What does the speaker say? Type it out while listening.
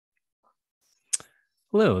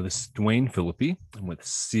Hello, this is Dwayne Philippi. I'm with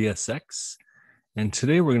CSX, and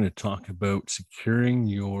today we're going to talk about securing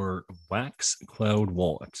your Wax Cloud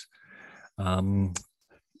wallet. You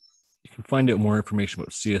can find out more information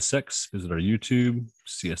about CSX. Visit our YouTube,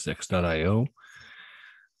 csx.io.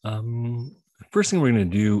 The first thing we're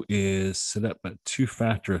going to do is set up a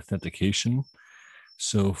two-factor authentication.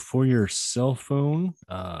 So for your cell phone,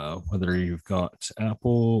 whether you've got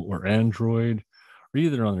Apple or Android, or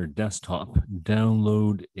either on your desktop,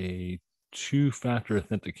 download a two-factor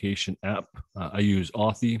authentication app. I use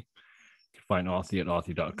Authy. You can find Authy at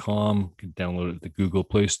authy.com. You can download it at the Google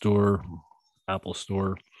Play Store, Apple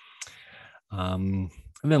Store. And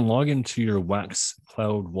then log into your Wax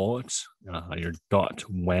Cloud wallet, your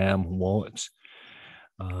 .wam wallet.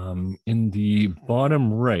 In the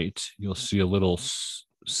bottom right, you'll see a little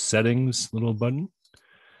settings little button.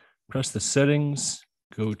 Press the settings,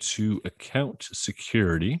 go to account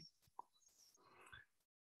security,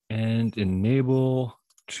 and enable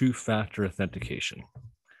two-factor authentication.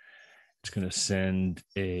 It's going to send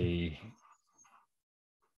a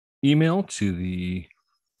email to the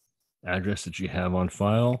address that you have on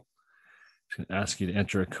file. It's going to ask you to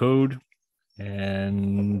enter a code,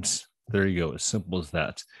 and there you go, as simple as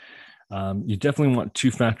that. You definitely want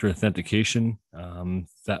two-factor authentication.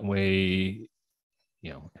 That way,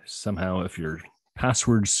 somehow if your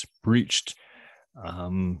password's breached,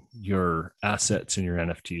 your assets and your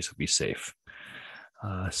NFTs will be safe.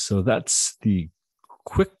 So that's the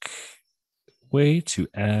quick way to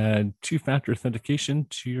add two-factor authentication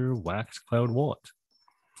to your Wax Cloud wallet.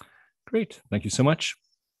 Great. Thank you so much.